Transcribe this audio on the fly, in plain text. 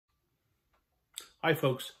Hi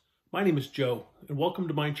folks, my name is Joe and welcome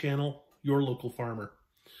to my channel, Your Local Farmer.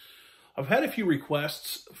 I've had a few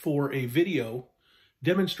requests for a video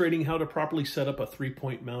demonstrating how to properly set up a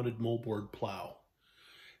 3-point mounted moldboard plow.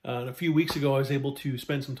 And a few weeks ago I was able to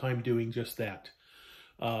spend some time doing just that.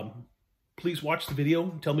 Please watch the video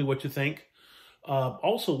and tell me what you think.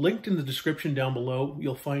 Also linked in the description down below,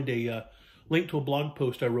 you'll find a link to a blog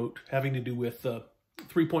post I wrote having to do with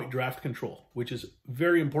 3-point draft control, which is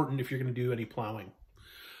very important if you're going to do any plowing.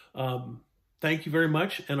 Thank you very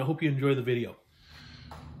much, and I hope you enjoy the video.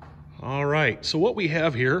 All right, so what we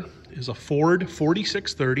have here is a Ford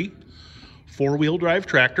 4630 four-wheel drive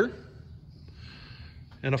tractor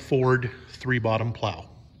and a Ford 3-bottom plow.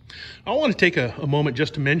 I want to take a moment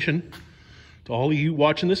just to mention to all of you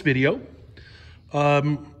watching this video,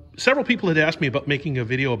 several people had asked me about making a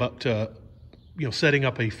video about setting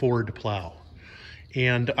up a Ford plow.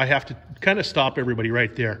 And I have to kind of stop everybody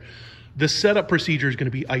right there. The setup procedure is going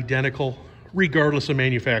to be identical regardless of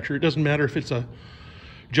manufacturer. It doesn't matter if it's a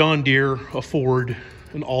John Deere, a Ford,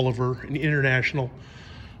 an Oliver, an International,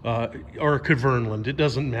 or a Kverneland. It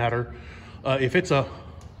doesn't matter. If it's a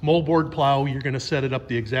moldboard plow, you're going to set it up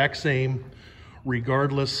the exact same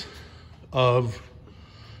regardless of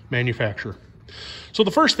manufacturer. So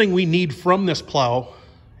the first thing we need from this plow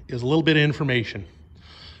is a little bit of information.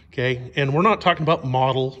 Okay, and we're not talking about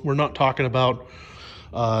model. We're not talking about,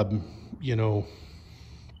 part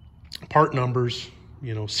numbers,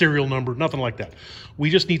 serial number, nothing like that. We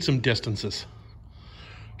just need some distances.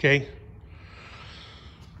 Okay.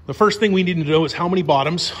 The first thing we need to know is how many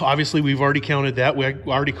bottoms. Obviously, we've already counted that. We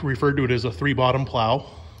already referred to it as a 3-bottom plow.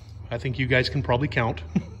 I think you guys can probably count.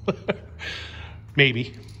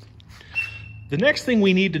 Maybe. The next thing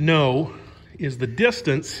we need to know is the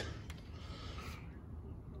distance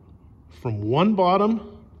from one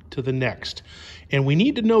bottom to the next. And we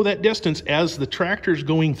need to know that distance as the tractor's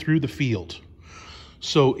going through the field.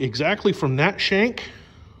 So exactly from that shank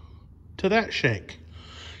to that shank.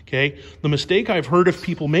 Okay, the mistake I've heard of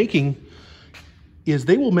people making is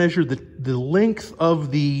they will measure the length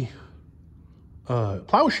of the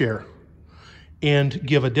plowshare and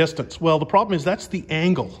give a distance. Well, the problem is that's the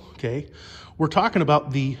angle, okay? We're talking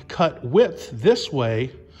about the cut width this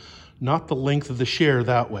way, not the length of the share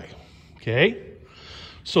that way. Okay,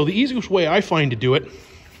 so the easiest way I find to do it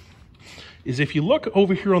is if you look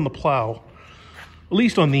over here on the plow, at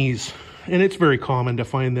least on these, and it's very common to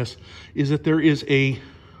find this, is that there is a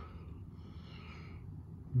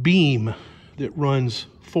beam that runs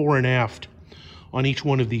fore and aft on each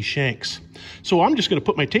one of these shanks. So I'm just going to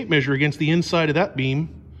put my tape measure against the inside of that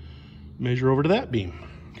beam, measure over to that beam.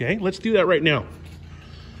 Okay, let's do that right now.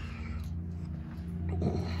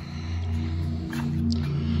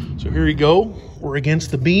 So here you go, we're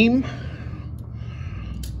against the beam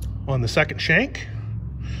on the second shank.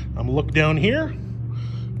 I'm gonna look down here.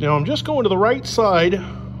 Now I'm just going to the right side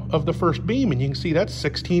of the first beam, and you can see that's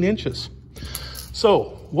 16 inches.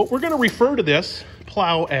 So what we're gonna refer to this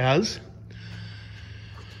plow as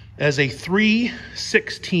a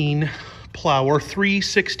 3/16 plow, or 3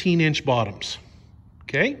 16-inch bottoms,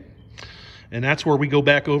 okay? And that's where we go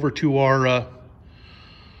back over to our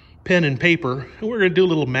pen and paper, and we're going to do a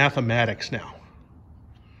little mathematics now.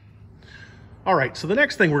 All right, so the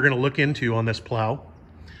next thing we're going to look into on this plow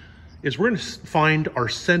is we're going to find our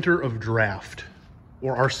center of draft,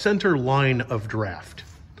 or our center line of draft.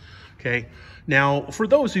 Okay, now for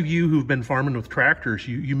those of you who've been farming with tractors,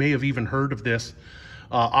 you may have even heard of this.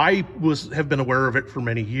 I have been aware of it for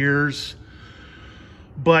many years.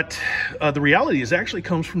 But the reality is, it actually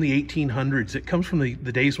comes from the 1800s. It comes from the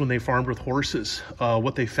days when they farmed with horses.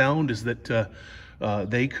 What they found is that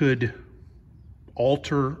they could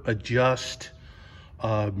alter, adjust,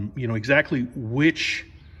 exactly which,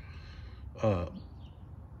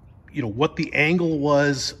 what the angle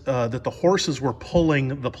was that the horses were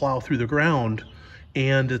pulling the plow through the ground,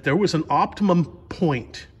 and that there was an optimum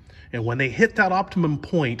point. And when they hit that optimum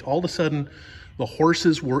point, all of a sudden, the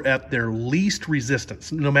horses were at their least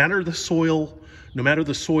resistance. No matter the soil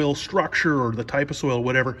structure or the type of soil,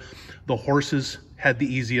 whatever, the horses had the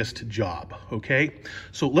easiest job, okay?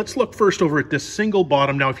 So let's look first over at this single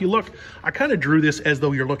bottom. Now, if you look, I kind of drew this as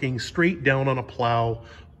though you're looking straight down on a plow.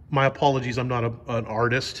 My apologies, I'm not an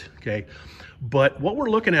artist, okay? But what we're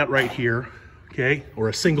looking at right here, okay, or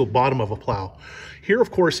a single bottom of a plow, here,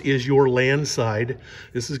 of course, is your land side.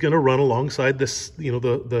 This is going to run alongside this,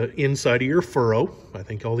 the inside of your furrow. I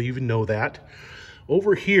think all of you even know that.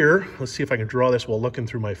 Over here, let's see if I can draw this while looking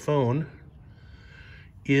through my phone,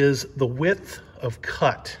 is the width of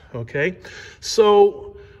cut, okay?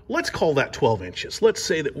 So let's call that 12 inches. Let's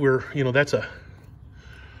say that we're, that's a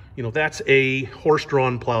You know, that's a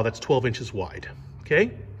horse-drawn plow that's 12 inches wide,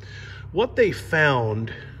 okay? What they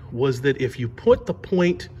found was that if you put the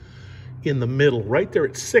point in the middle, right there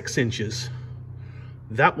at 6 inches,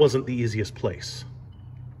 that wasn't the easiest place.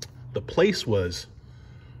 The place was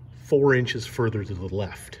 4 inches further to the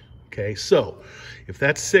left, okay? So if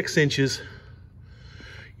that's 6 inches,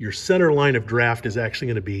 your center line of draft is actually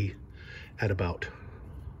going to be at about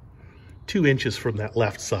 2 inches from that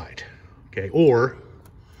left side, okay? Or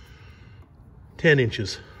 10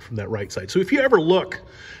 inches from that right side. So if you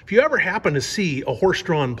ever happen to see a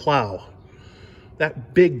horse-drawn plow,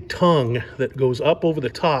 that big tongue that goes up over the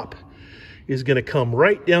top is going to come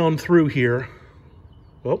right down through here.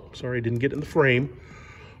 Oh, sorry, I didn't get in the frame.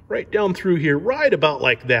 Right down through here, right about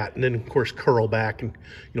like that. And then, of course, curl back and,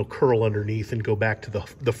 curl underneath and go back to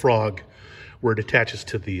the frog where it attaches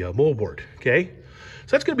to the moldboard, okay? So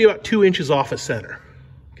that's going to be about 2 inches off of center,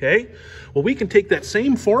 okay? Well, we can take that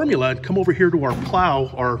same formula and come over here to our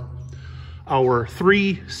plow, our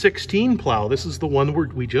 316 plow. This is the one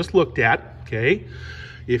we just looked at, okay?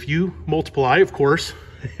 If you multiply, of course,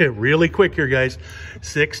 really quick here, guys,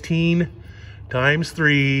 16 times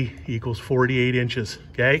 3 equals 48 inches,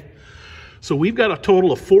 okay? So we've got a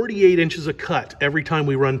total of 48 inches of cut every time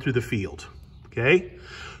we run through the field, okay?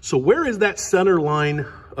 So where is that center line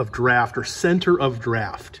of draft or center of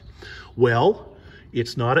draft? Well,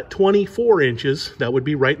 it's not at 24 inches. That would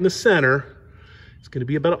be right in the center. It's going to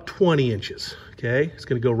be about 20 inches, okay? It's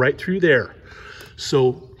going to go right through there.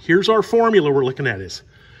 So here's our formula we're looking at is,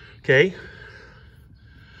 okay,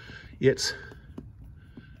 it's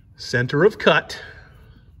center of cut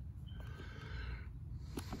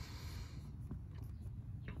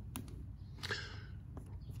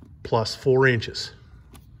plus 4 inches,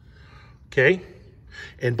 okay?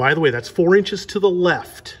 And by the way, that's 4 inches to the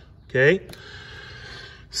left, okay?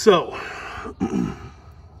 So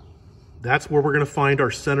that's where we're going to find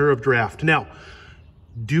our center of draft. Now,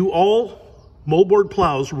 do all moldboard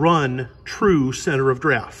plows run true center of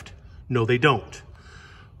draft? No, they don't.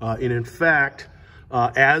 And in fact,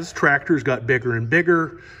 as tractors got bigger and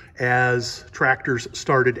bigger, as tractors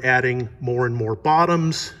started adding more and more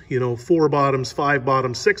bottoms, 4 bottoms, 5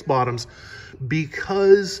 bottoms, 6 bottoms,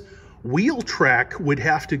 because wheel track would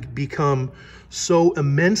have to become so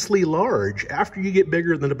immensely large, after you get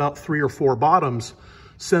bigger than about 3 or 4 bottoms,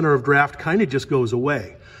 center of draft kind of just goes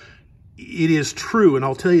away. It is true, and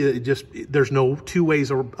I'll tell you, there's no two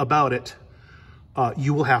ways about it.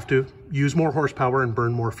 You will have to use more horsepower and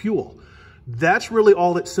burn more fuel. That's really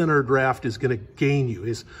all that center of draft is going to gain you,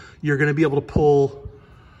 is you're going to be able to pull,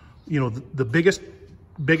 the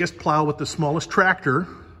biggest plow with the smallest tractor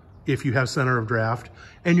if you have center of draft,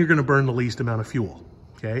 and you're going to burn the least amount of fuel,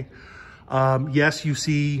 okay? Yes, you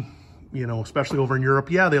see, especially over in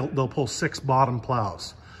Europe, yeah, they'll pull 6 bottom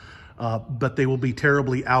plows, but they will be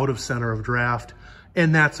terribly out of center of draft,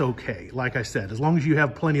 and that's okay. Like I said, as long as you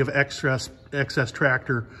have plenty of excess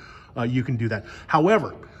tractor, you can do that.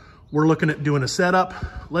 However, we're looking at doing a setup.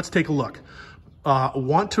 Let's take a look.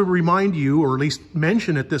 Want to remind you, or at least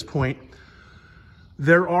mention at this point,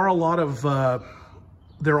 there are a lot of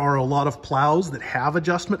plows that have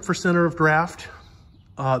adjustment for center of draft.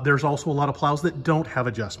 There's also a lot of plows that don't have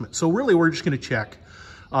adjustment. So really, we're just going to check.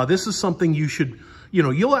 This is something you should,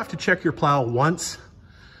 you'll have to check your plow once,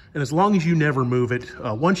 and as long as you never move it,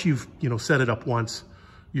 once you've, set it up once,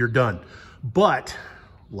 you're done. But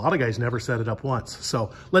a lot of guys never set it up once.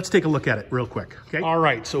 So let's take a look at it real quick, okay? All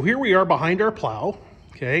right, so here we are behind our plow,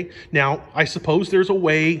 okay? Now, I suppose there's a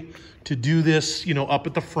way to do this, up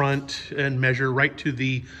at the front and measure right to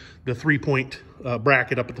the 3-point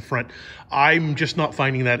bracket up at the front. I'm just not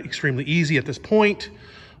finding that extremely easy at this point.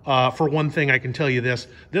 For one thing, I can tell you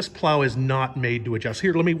this plow is not made to adjust.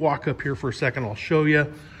 Here, let me walk up here for a second. I'll show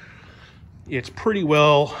you. It's pretty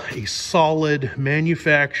well a solid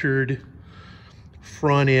manufactured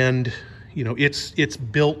front end. It's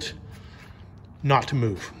built not to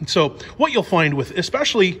move. So what you'll find with,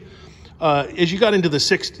 especially as you got into the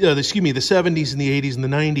 70s and the 80s and the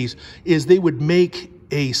 90s, is they would make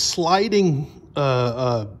a sliding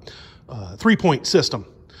 3-point system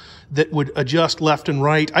that would adjust left and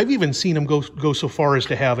right. I've even seen them go so far as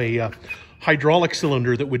to have a hydraulic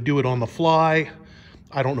cylinder that would do it on the fly.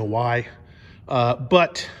 I don't know why.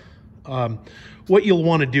 But what you'll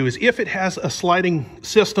want to do is, if it has a sliding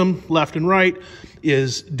system left and right,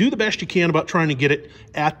 is do the best you can about trying to get it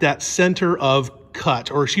at that center of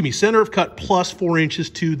cut, or center of cut plus 4 inches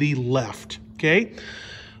to the left, okay?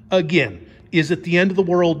 Again, is it the end of the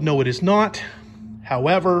world? No, it is not.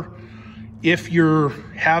 However, if you're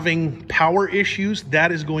having power issues,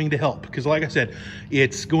 that is going to help, because like I said,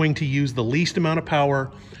 it's going to use the least amount of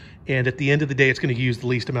power. And at the end of the day, it's going to use the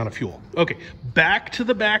least amount of fuel. Okay, back to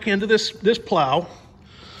the back end of this plow.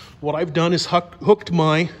 What I've done is hooked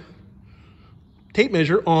my tape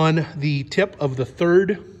measure on the tip of the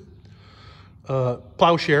third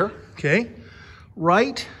plowshare. Okay,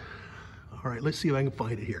 right. All right, let's see if I can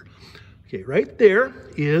find it here. Okay, right there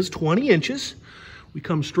is 20 inches. We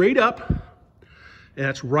come straight up, and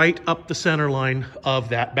that's right up the center line of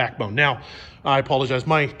that backbone. Now, I apologize,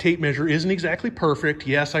 my tape measure isn't exactly perfect.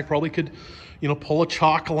 Yes, I probably could, pull a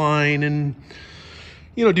chalk line and,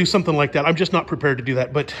 do something like that. I'm just not prepared to do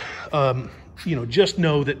that. But, just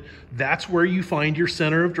know that that's where you find your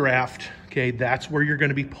center of draft. Okay, that's where you're going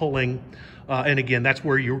to be pulling. And again, that's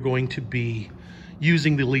where you're going to be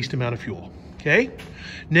using the least amount of fuel. Okay,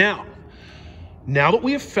 now that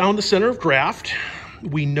we have found the center of draft,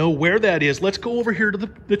 we know where that is. Let's go over here to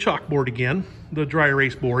the chalkboard again, the dry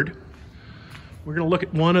erase board. We're going to look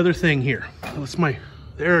at one other thing here.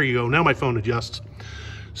 There you go. Now my phone adjusts.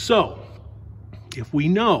 So if we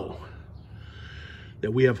know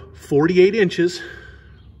that we have 48 inches,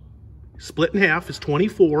 split in half is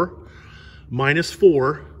 24, minus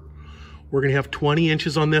 4, we're going to have 20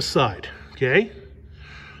 inches on this side, okay?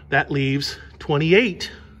 That leaves 28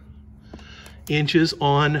 inches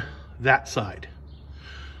on that side.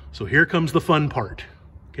 So here comes the fun part,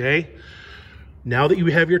 okay? Now that you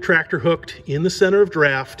have your tractor hooked in the center of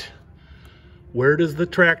draft, where does the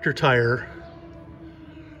tractor tire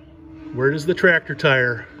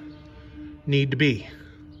need to be?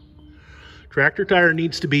 Tractor tire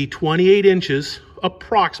needs to be 28 inches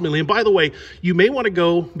approximately. And by the way, you may want to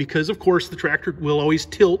go, because of course the tractor will always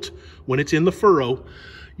tilt when it's in the furrow,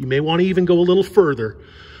 you may want to even go a little further.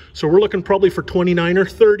 So we're looking probably for 29 or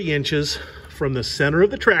 30 inches from the center of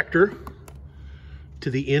the tractor to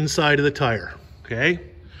the inside of the tire, okay?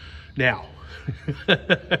 Now,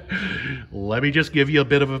 let me just give you a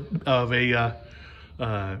bit of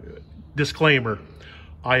a disclaimer.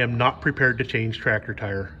 I am not prepared to change tractor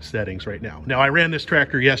tire settings right now. Now, I ran this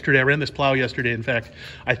tractor yesterday. I ran this plow yesterday. In fact,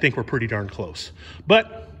 I think we're pretty darn close.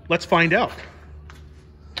 But let's find out.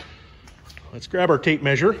 Let's grab our tape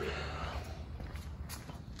measure.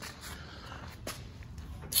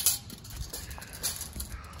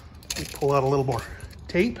 Pull out a little more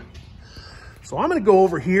tape. So I'm going to go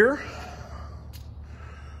over here.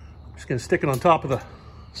 I'm just going to stick it on top of the,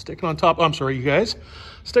 I'm sorry, you guys.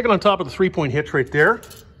 Stick it on top of the 3-point hitch right there.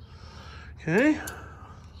 Okay.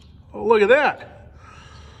 Oh, look at that.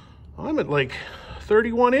 I'm at like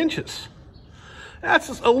 31 inches.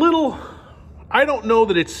 That's a little, I don't know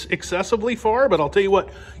that it's excessively far, but I'll tell you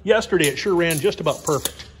what, yesterday it sure ran just about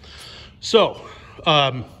perfect. So,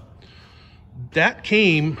 that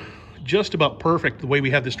came just about perfect the way we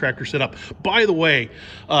have this tractor set up. By the way,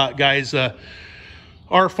 guys,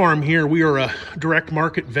 our farm here, we are a direct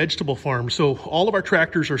market vegetable farm. So all of our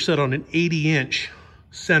tractors are set on an 80-inch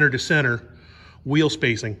center to center wheel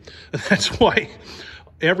spacing. That's why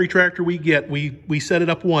every tractor we get, we set it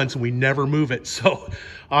up once and we never move it. So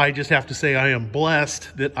I just have to say I am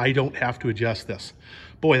blessed that I don't have to adjust this.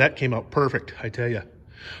 Boy, that came out perfect, I tell you.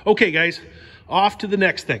 Okay, guys, off to the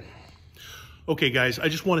next thing. Okay, guys, I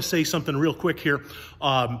just want to say something real quick here.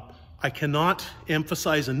 I cannot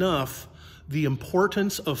emphasize enough the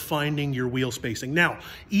importance of finding your wheel spacing. Now,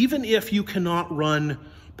 even if you cannot run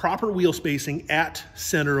proper wheel spacing at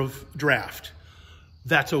center of draft,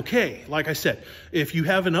 that's okay. Like I said, if you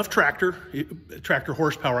have enough tractor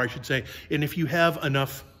horsepower, I should say, and if you have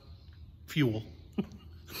enough fuel,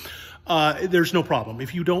 there's no problem.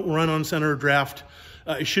 If you don't run on center of draft,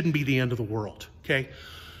 it shouldn't be the end of the world, okay?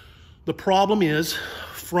 The problem is,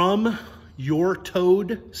 from your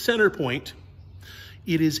towed center point,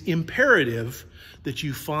 it is imperative that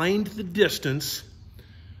you find the distance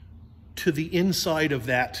to the inside of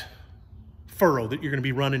that furrow that you're going to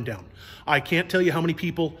be running down. I can't tell you how many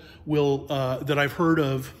people will, that I've heard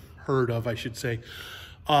of, I should say,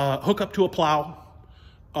 hook up to a plow,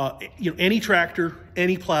 any tractor,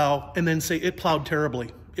 any plow, and then say it plowed terribly.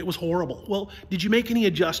 It was horrible. Well, did you make any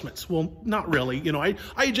adjustments? Well, not really. I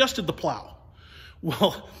adjusted the plow.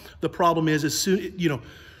 Well, the problem is,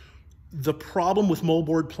 the problem with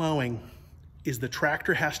moldboard plowing is the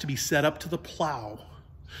tractor has to be set up to the plow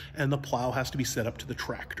and the plow has to be set up to the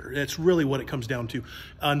tractor. That's really what it comes down to.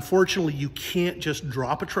 Unfortunately, you can't just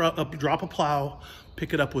drop a plow,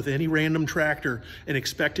 pick it up with any random tractor and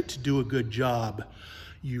expect it to do a good job.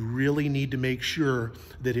 You really need to make sure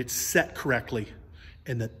that it's set correctly,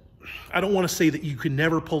 and that, I don't want to say that you can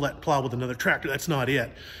never pull that plow with another tractor. That's not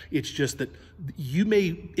it. It's just that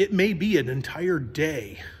it may be an entire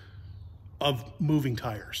day of moving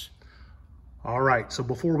tires. All right, so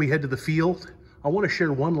before we head to the field, I want to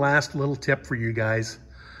share one last little tip for you guys.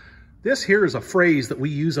 This here is a phrase that we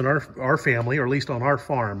use in our family, or at least on our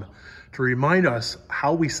farm, to remind us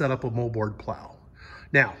how we set up a moldboard plow.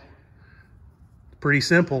 Now, pretty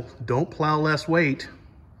simple, don't plow less weight,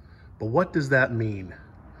 but what does that mean?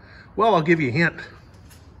 Well, I'll give you a hint.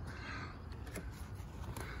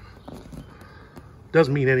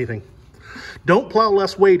 Doesn't mean anything. Don't plow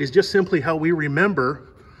less weight is just simply how we remember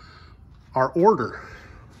our order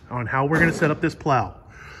on how we're going to set up this plow.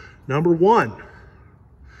 Number one,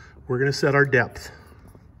 we're going to set our depth.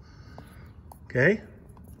 Okay?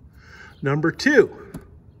 Number two,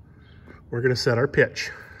 we're going to set our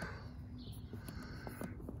pitch.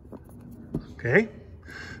 Okay?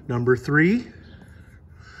 Number three,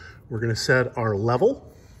 we're going to set our level.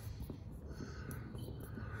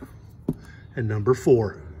 And number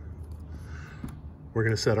four, we're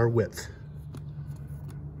going to set our width.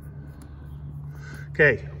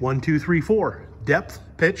 Okay, 1, 2, 3, 4. Depth,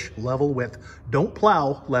 pitch, level, width. Don't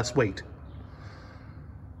plow less weight.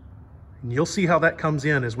 And you'll see how that comes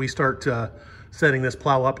in as we start setting this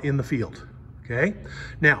plow up in the field. Okay?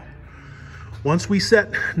 Now, once we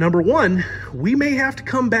set number one, we may have to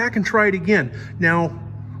come back and try it again. Now,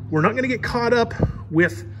 we're not going to get caught up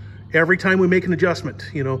with every time we make an adjustment,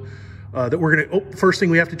 you know, that we're going to, first thing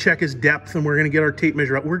we have to check is depth, and we're going to get our tape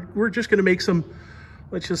measure out. We're just going to make some,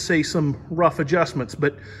 let's just say, some rough adjustments.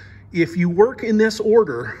 But if you work in this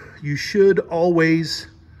order, you should always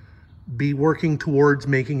be working towards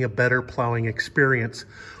making a better plowing experience.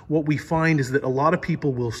 What we find is that a lot of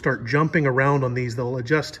people will start jumping around on these. They'll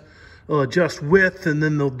adjust width, and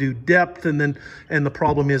then they'll do depth, and the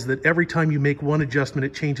problem is that every time you make one adjustment,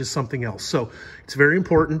 it changes something else. So it's very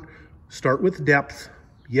important. Start with depth.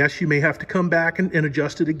 Yes, you may have to come back and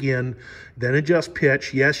adjust it again, then adjust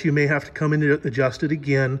pitch. Yes, you may have to come in and adjust it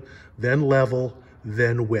again, then level,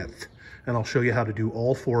 then width. And I'll show you how to do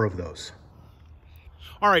all four of those.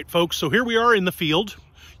 All right, folks, so here we are in the field.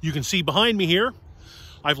 You can see behind me here,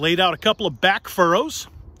 I've laid out a couple of back furrows.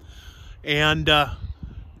 And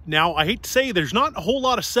now, I hate to say, there's not a whole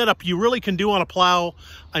lot of setup you really can do on a plow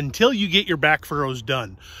until you get your back furrows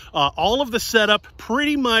done. All of the setup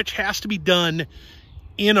pretty much has to be done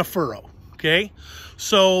in a furrow, okay?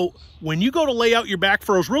 So when you go to lay out your back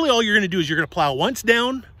furrows, really all you're going to do is you're going to plow once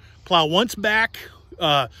down, plow once back,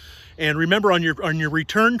 and remember on your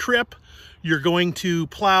return trip, you're going to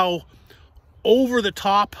plow over the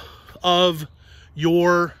top of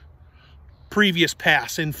your previous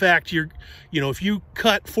pass. In fact, if you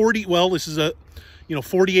cut 40, well, this is a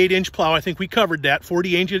 48-inch plow. I think we covered that,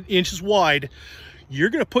 40 inches wide. You're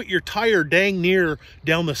going to put your tire dang near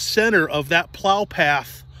down the center of that plow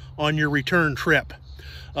path on your return trip,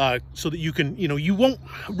 so that you can, you won't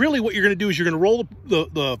really, what you're going to do is you're going to roll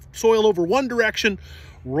the soil over one direction,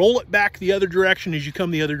 roll it back the other direction as you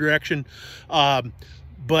come the other direction.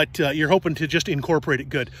 But you're hoping to just incorporate it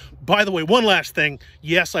good. By the way, one last thing.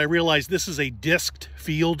 Yes, I realize this is a disked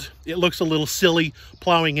field. It looks a little silly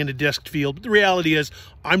plowing in a disked field, but the reality is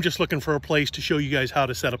I'm just looking for a place to show you guys how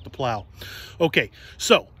to set up the plow. Okay,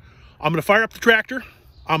 so I'm going to fire up the tractor.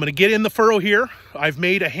 I'm going to get in the furrow here. I've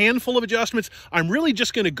made a handful of adjustments. I'm really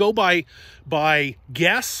just going to go by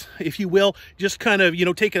guess, if you will. Just kind of,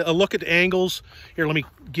 take a look at the angles. Here, let me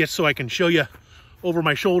get so I can show you over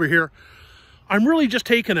my shoulder here. I'm really just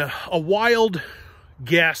taking a wild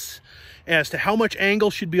guess as to how much angle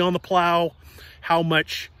should be on the plow, how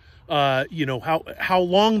much, how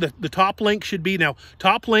long the top link should be. Now,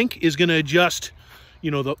 top link is going to adjust,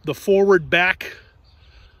 the forward back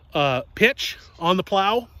pitch on the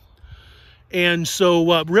plow. And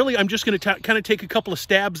so really, I'm just going to kind of take a couple of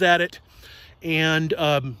stabs at it and,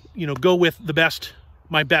 go with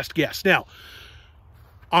my best guess. Now,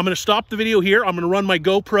 I'm going to stop the video here. I'm going to run my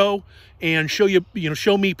GoPro and show you,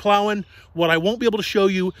 show me plowing. What I won't be able to show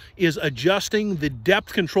you is adjusting the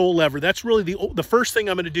depth control lever. That's really the first thing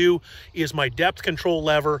I'm going to do is my depth control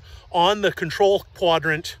lever on the control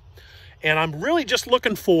quadrant. And I'm really just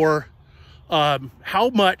looking for how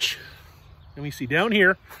much, let me see down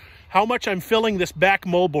here, how much I'm filling this back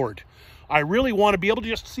moldboard. I really want to be able to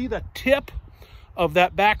just see the tip of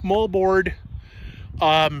that back moldboard,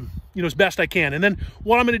 as best I can. And then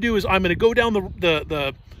what I'm going to do is I'm going to go down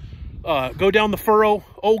the furrow,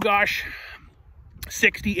 oh gosh,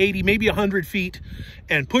 60, 80, maybe 100 feet,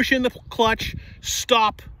 and push in the clutch,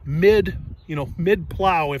 stop mid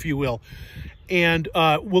plow, if you will. And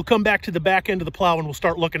we'll come back to the back end of the plow and we'll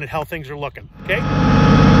start looking at how things are looking, okay?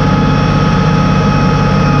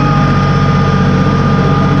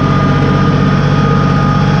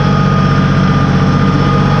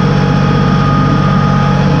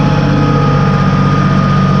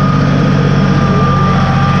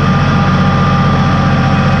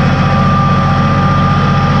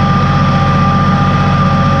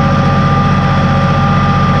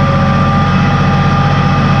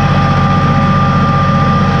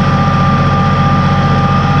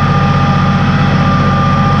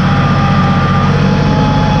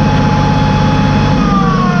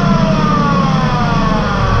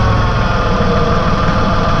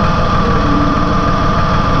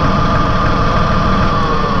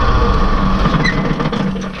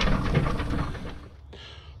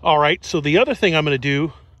 All right, so the other thing I'm going to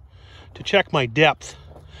do to check my depth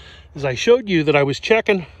is I showed you that I was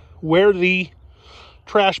checking where the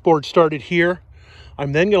trash board started here.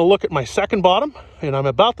 I'm then going to look at my second bottom, and I'm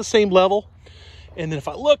about the same level. And then if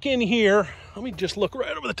I look in here, let me just look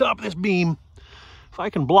right over the top of this beam. If I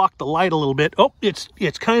can block the light a little bit. Oh, it's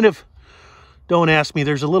kind of, don't ask me,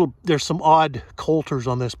 there's some odd coulters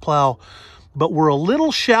on this plow, but we're a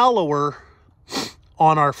little shallower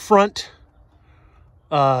on our front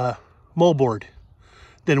moldboard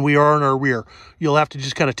than we are on our rear. You'll have to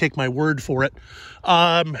just kind of take my word for it.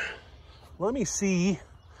 Let me see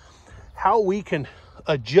how we can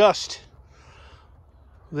adjust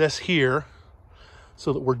this here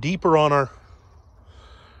so that we're deeper on our,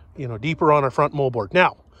 deeper on our front moldboard.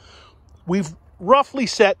 Now, we've roughly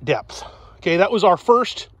set depth. Okay, that was our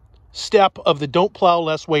first step of the don't plow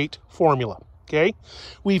less weight formula. Okay,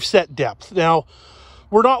 we've set depth. Now,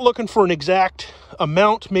 we're not looking for an exact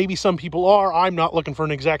amount. Maybe some people are. I'm not looking for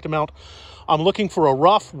an exact amount. I'm looking for a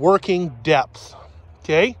rough working depth.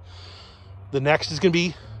 Okay, the next is going to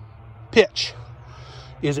be pitch.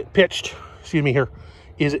 Is it pitched, excuse me here,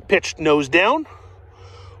 is it pitched nose down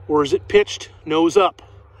or is it pitched nose up?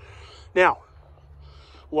 Now,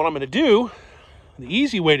 what I'm going to do, the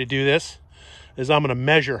easy way to do this is I'm going to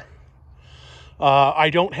measure. I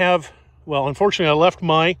don't have, well, unfortunately I left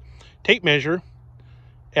my tape measure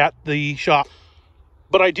at the shop,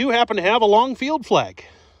 but I do happen to have a long field flag.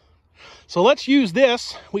 So let's use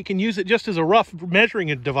this. We can use it just as a rough measuring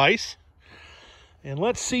device. And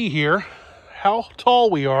let's see here how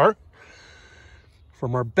tall we are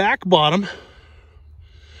from our back bottom.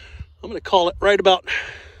 I'm going to call it right about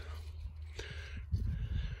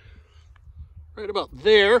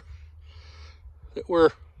there, that we're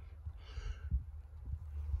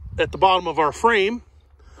at the bottom of our frame.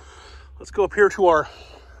 Let's go up here to our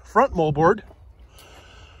front moldboard.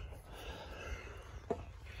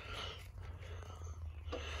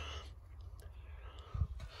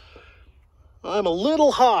 I'm a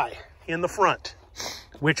little high in the front,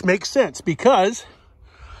 which makes sense because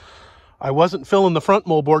I wasn't filling the front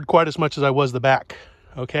moldboard quite as much as I was the back.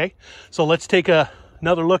 Okay, so let's take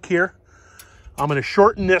another look here. I'm going to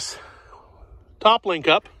shorten this top link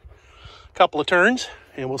up a couple of turns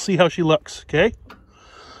and we'll see how she looks. Okay,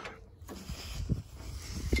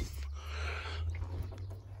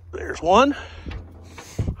 there's one.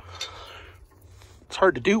 It's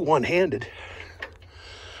hard to do one-handed.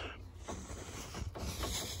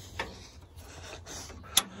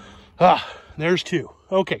 There's two.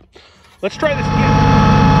 Okay, let's try this again.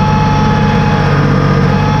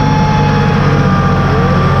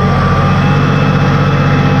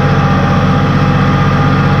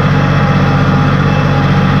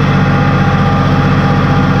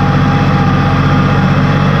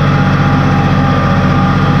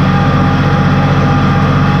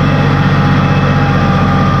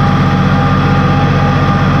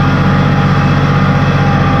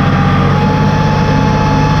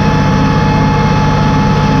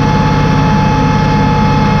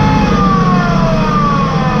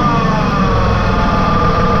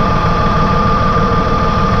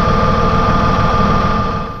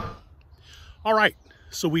 All right,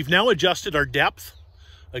 so we've now adjusted our depth.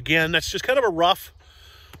 Again, that's just kind of a rough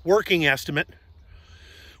working estimate.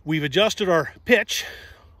 We've adjusted our pitch.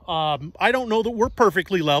 I don't know that we're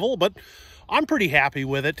perfectly level, but I'm pretty happy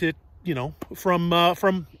with it.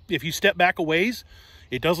 From if you step back a ways,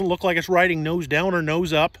 it doesn't look like it's riding nose down or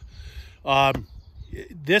nose up.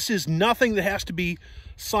 This is nothing that has to be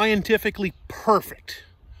scientifically perfect,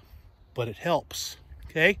 but it helps.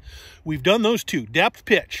 Okay, we've done those two, depth,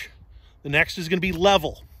 pitch. The next is going to be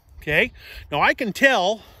level. Okay, now I can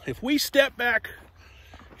tell if we step back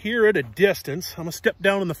here at a distance. I'm going to step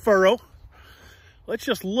down in the furrow. Let's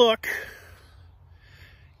just look.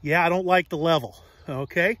 Yeah, I don't like the level.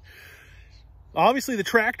 Okay, obviously the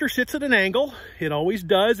tractor sits at an angle. It always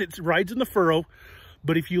does. It rides in the furrow.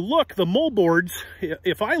 But if you look, the moldboards,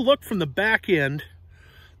 if I look from the back end,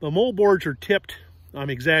 the moldboards are tipped.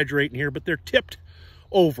 I'm exaggerating here, but they're tipped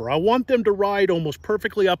over. I want them to ride almost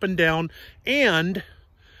perfectly up and down, and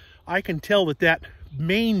I can tell that that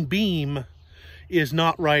main beam is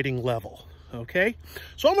not riding level. Okay,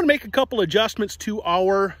 so I'm going to make a couple adjustments to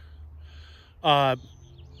our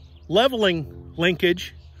leveling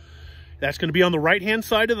linkage. That's going to be on the right hand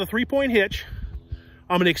side of the 3-point hitch.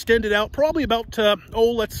 I'm going to extend it out probably about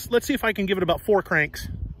let's see if I can give it about 4 cranks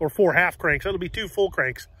or 4 half cranks. That'll be 2 full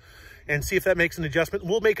cranks, and see if that makes an adjustment.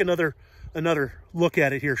 We'll make another look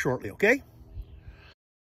at it here shortly.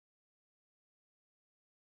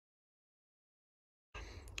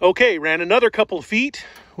 Okay, ran another couple of feet.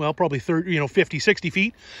 well, probably 30, 50, 60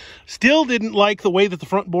 feet. Still didn't like the way that the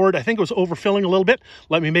front board, I think it was overfilling a little bit.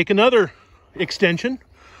 Let me make another extension.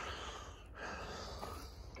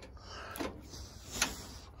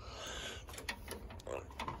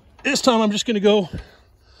 This time I'm just going to go,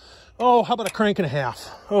 oh, how about a crank and a half?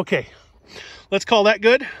 Okay, let's call that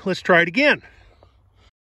good. Let's try it again.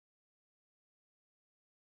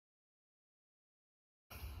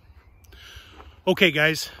 Okay,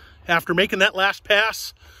 guys, after making that last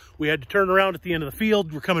pass, we had to turn around at the end of the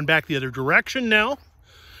field. We're coming back the other direction now.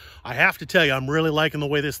 I have to tell you, I'm really liking the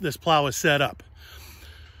way this plow is set up.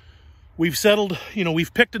 We've settled,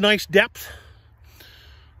 we've picked a nice depth.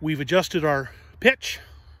 We've adjusted our pitch.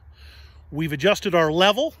 We've adjusted our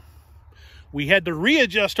level. We had to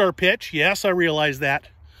readjust our pitch. Yes, I realize that.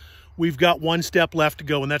 We've got one step left to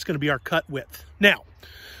go, and that's going to be our cut width. Now,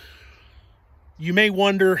 you may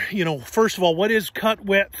wonder, first of all, what is cut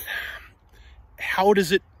width? How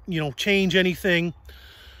does it, change anything?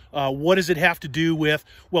 What does it have to do with?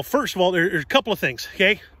 Well, first of all, there's a couple of things,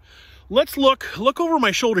 okay? Let's look over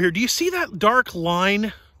my shoulder here. Do you see that dark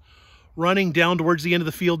line running down towards the end of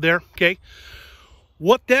the field there, okay?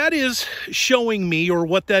 What that is showing me, or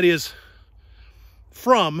what that is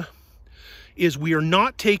from, is we are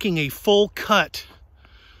not taking a full cut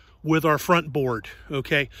with our front board,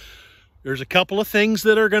 okay? There's a couple of things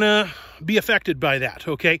that are going to be affected by that,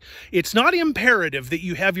 okay? It's not imperative that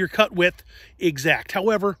you have your cut width exact.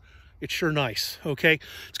 However, it's sure nice, okay?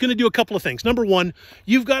 It's going to do a couple of things. Number one,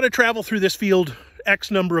 you've got to travel through this field X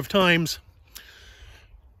number of times.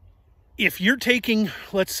 If you're taking,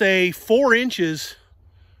 let's say, 4 inches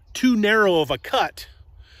too narrow of a cut,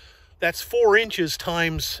 that's 4 inches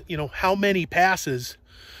times, how many passes.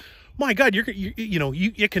 My God,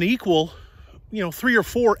 it can equal 3 or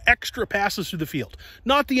 4 extra passes through the field.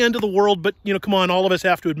 Not the end of the world, but, come on, all of us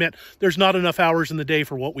have to admit there's not enough hours in the day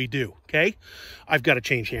for what we do, okay? I've got to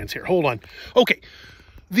change hands here. Hold on. Okay.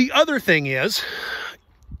 The other thing is,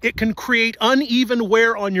 it can create uneven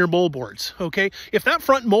wear on your moldboards, okay? If that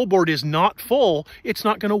front moldboard is not full, it's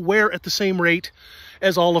not going to wear at the same rate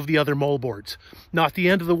as all of the other moldboards. Not the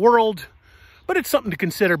end of the world, but it's something to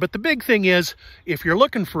consider. But the big thing is, if you're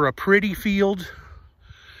looking for a pretty field,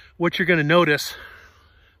 what you're going to notice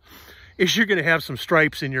is you're going to have some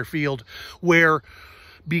stripes in your field where,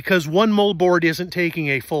 because one moldboard isn't taking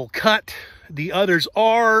a full cut, the others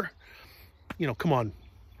are, come on,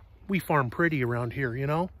 we farm pretty around here,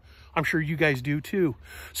 I'm sure you guys do too.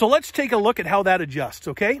 So let's take a look at how that adjusts,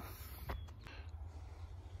 okay?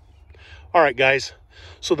 All right, guys.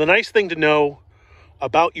 So the nice thing to know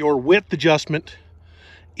about your width adjustment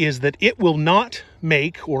is that it will not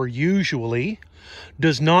make, or usually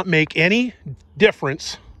does not make, any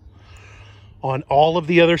difference on all of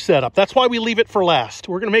the other setup. That's why we leave it for last.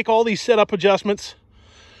 We're going to make all these setup adjustments,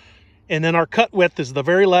 and then our cut width is the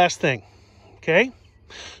very last thing, okay?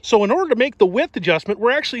 So in order to make the width adjustment,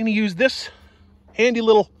 we're actually going to use this handy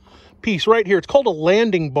little piece right here. It's called a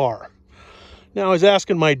landing bar. Now, I was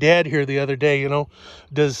asking my dad here the other day,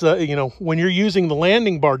 does, when you're using the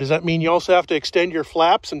landing bar, does that mean you also have to extend your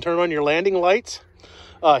flaps and turn on your landing lights?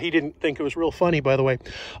 He didn't think it was real funny, by the way.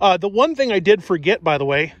 The one thing I did forget, by the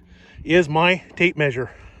way, is my tape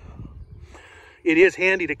measure. It is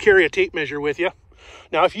handy to carry a tape measure with you.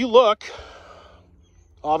 Now, if you look,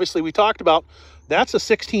 obviously we talked about, that's a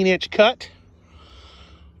 16-inch cut.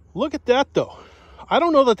 Look at that, though. I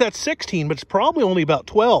don't know that that's 16, but it's probably only about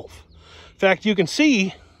 12. In fact, you can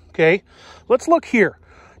see, okay, let's look here.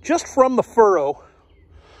 Just from the furrow,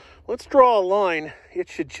 let's draw a line. It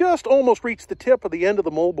should just almost reach the tip of the end of the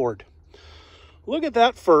moldboard. Look at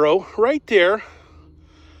that furrow right there.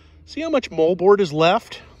 See how much moldboard is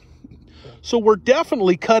left? So we're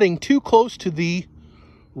definitely cutting too close to the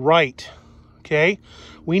right, okay?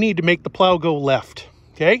 We need to make the plow go left,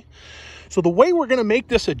 okay? So the way we're going to make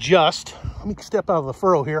this adjust, let me step out of the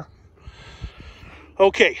furrow here.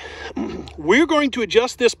 Okay, we're going to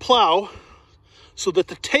adjust this plow so that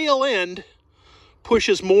the tail end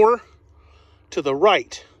pushes more to the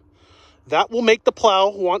right. That will make the plow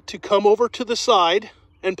want to come over to the side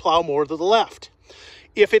and plow more to the left.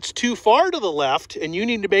 If it's too far to the left and you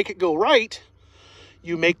need to make it go right,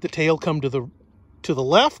 you make the tail come to the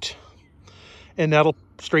left, and that'll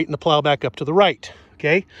straighten the plow back up to the right,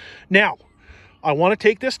 okay? Now, I want to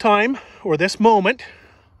take this time, or this moment,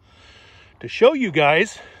 to show you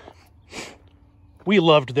guys. We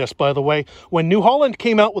loved this, by the way. When New Holland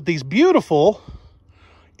came out with these beautiful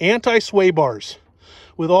anti-sway bars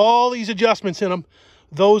with all these adjustments in them,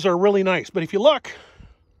 those are really nice. But if you look,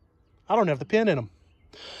 I don't have the pin in them.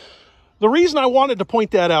 The reason I wanted to point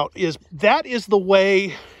that out is that is the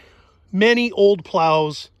way many old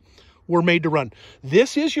plows were made to run.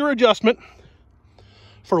 This is your adjustment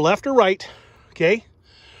for left or right, okay?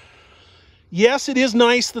 Yes, it is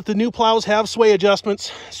nice that the new plows have sway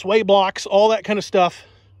adjustments, sway blocks, all that kind of stuff.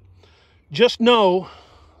 Just know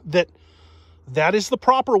that that is the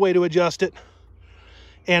proper way to adjust it.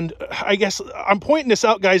 And I guess I'm pointing this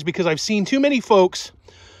out, guys, because I've seen too many folks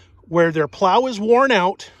where their plow is worn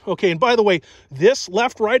out. Okay, and by the way, this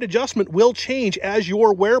left-right adjustment will change as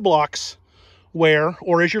your wear blocks wear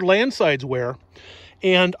or as your land sides wear.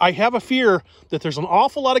 And I have a fear that there's an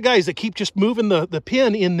awful lot of guys that keep just moving the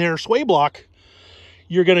pin in their sway block.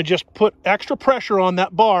 You're going to just put extra pressure on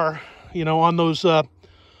that bar, you know, on those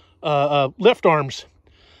lift arms.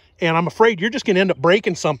 And I'm afraid you're just going to end up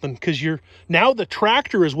breaking something, because now the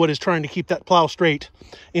tractor is what is trying to keep that plow straight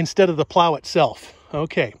instead of the plow itself.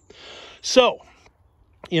 Okay, so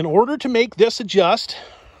in order to make this adjust,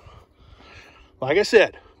 like I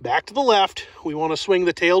said, back to the left, we want to swing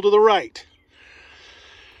the tail to the right.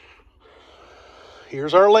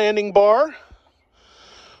 Here's our landing bar.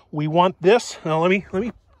 We want this. Now let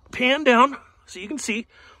me pan down so you can see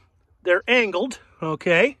they're angled,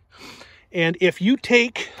 okay? And if you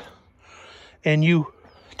take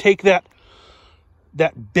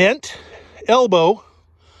that bent elbow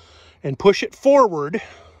and push it forward,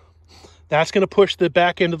 that's going to push the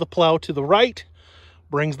back end of the plow to the right,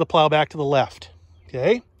 brings the plow back to the left,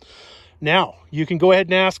 okay? Now, you can go ahead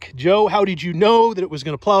and ask, Joe, how did you know that it was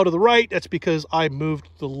going to plow to the right? That's because I moved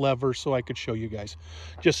the lever so I could show you guys,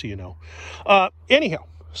 just so you know. Anyhow,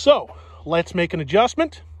 so let's make an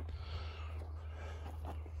adjustment.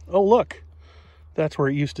 Oh, look, that's where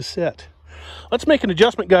it used to sit. Let's make an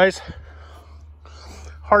adjustment, guys.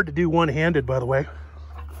 Hard to do one-handed, by the way.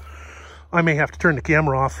 I may have to turn the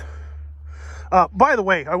camera off. By the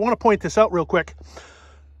way, I want to point this out real quick.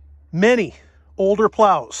 Many older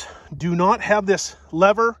plows do not have this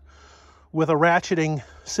lever with a ratcheting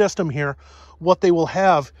system here. What they will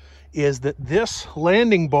have is that this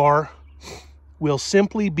landing bar will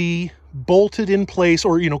simply be bolted in place,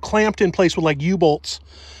 or, you know, clamped in place with like U-bolts,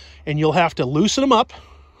 and you'll have to loosen them up.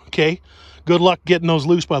 Okay, good luck getting those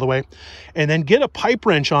loose, by the way. And then get a pipe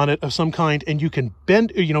wrench on it of some kind, and you can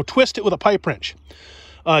bend, you know, twist it with a pipe wrench.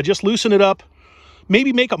 Just loosen it up.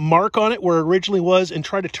 Maybe make a mark on it where it originally was and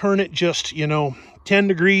try to turn it just, you know, 10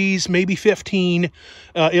 degrees, maybe 15.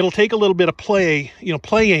 It'll take a little bit of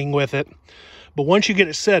playing with it. But once you get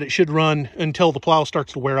it set, it should run until the plow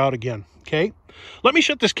starts to wear out again, okay? Let me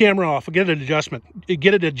shut this camera off. I'll get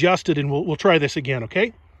it adjusted, and we'll try this again,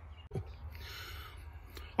 okay?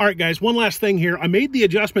 All right, guys, one last thing here. I made the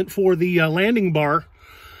adjustment for the landing bar.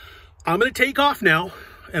 I'm going to take off now,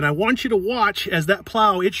 and I want you to watch as that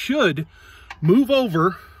plow, it should move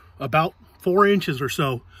over about 4 inches or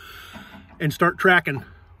so and start tracking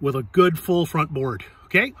with a good full front board,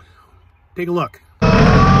 okay? Take a look.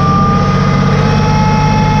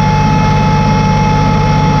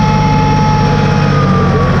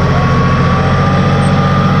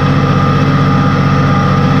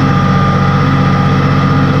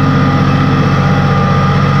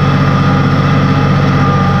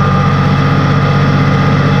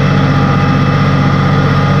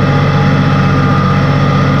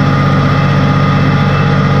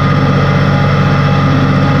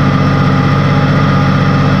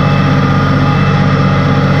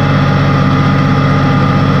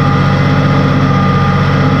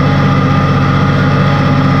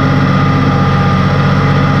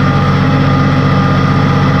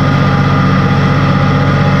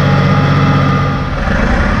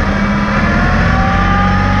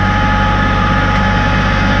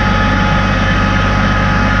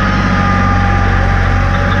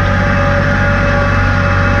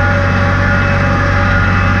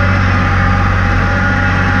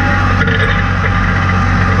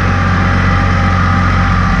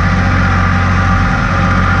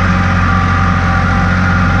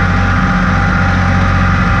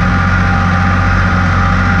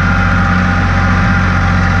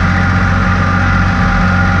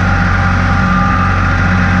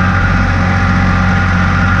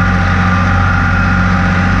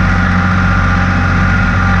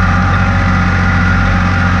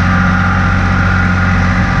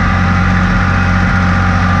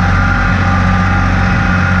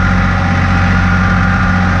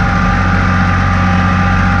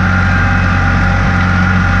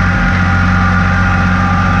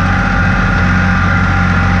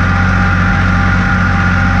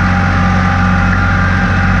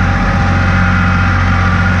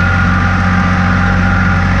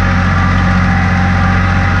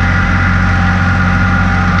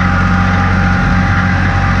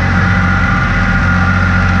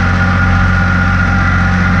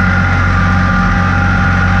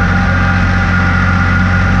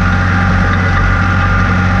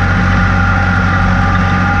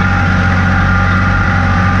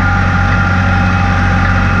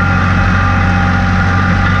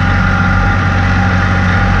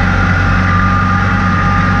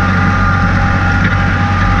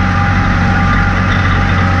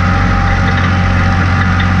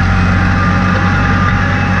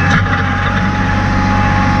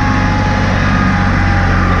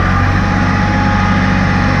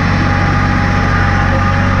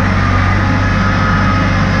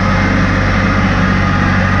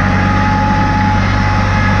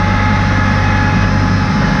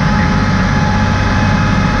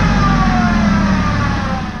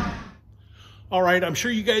 All right, I'm sure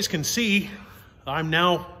you guys can see I'm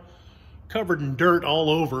now covered in dirt all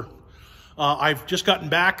over. I've just gotten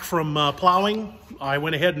back from plowing. I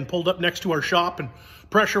went ahead and pulled up next to our shop and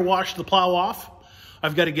pressure washed the plow off.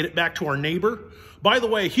 I've got to get it back to our neighbor. By the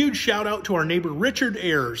way, a huge shout out to our neighbor Richard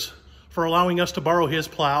Ayers for allowing us to borrow his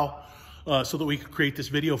plow so that we could create this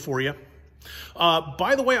video for you.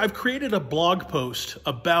 By the way, I've created a blog post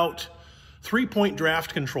about 3-point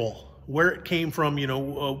draft control, where it came from, you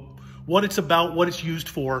know, what it's about, what it's used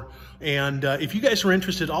for. And if you guys are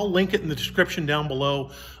interested, I'll link it in the description down below.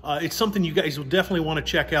 It's something you guys will definitely want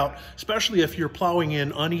to check out, especially if you're plowing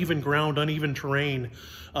in uneven ground, uneven terrain,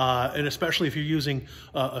 and especially if you're using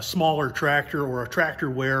a smaller tractor or a tractor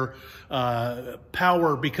where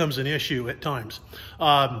power becomes an issue at times.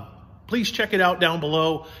 Please check it out down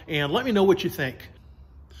below and let me know what you think.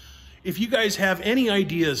 If you guys have any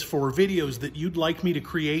ideas for videos that you'd like me to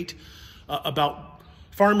create about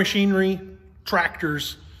farm machinery,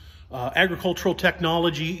 tractors, agricultural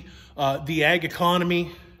technology, the ag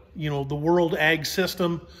economy, you know, the world ag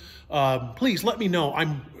system, please let me know.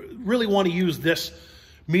 I really want to use this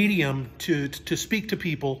medium to speak to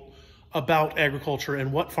people about agriculture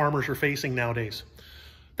and what farmers are facing nowadays.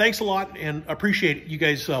 Thanks a lot, and appreciate you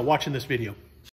guys watching this video.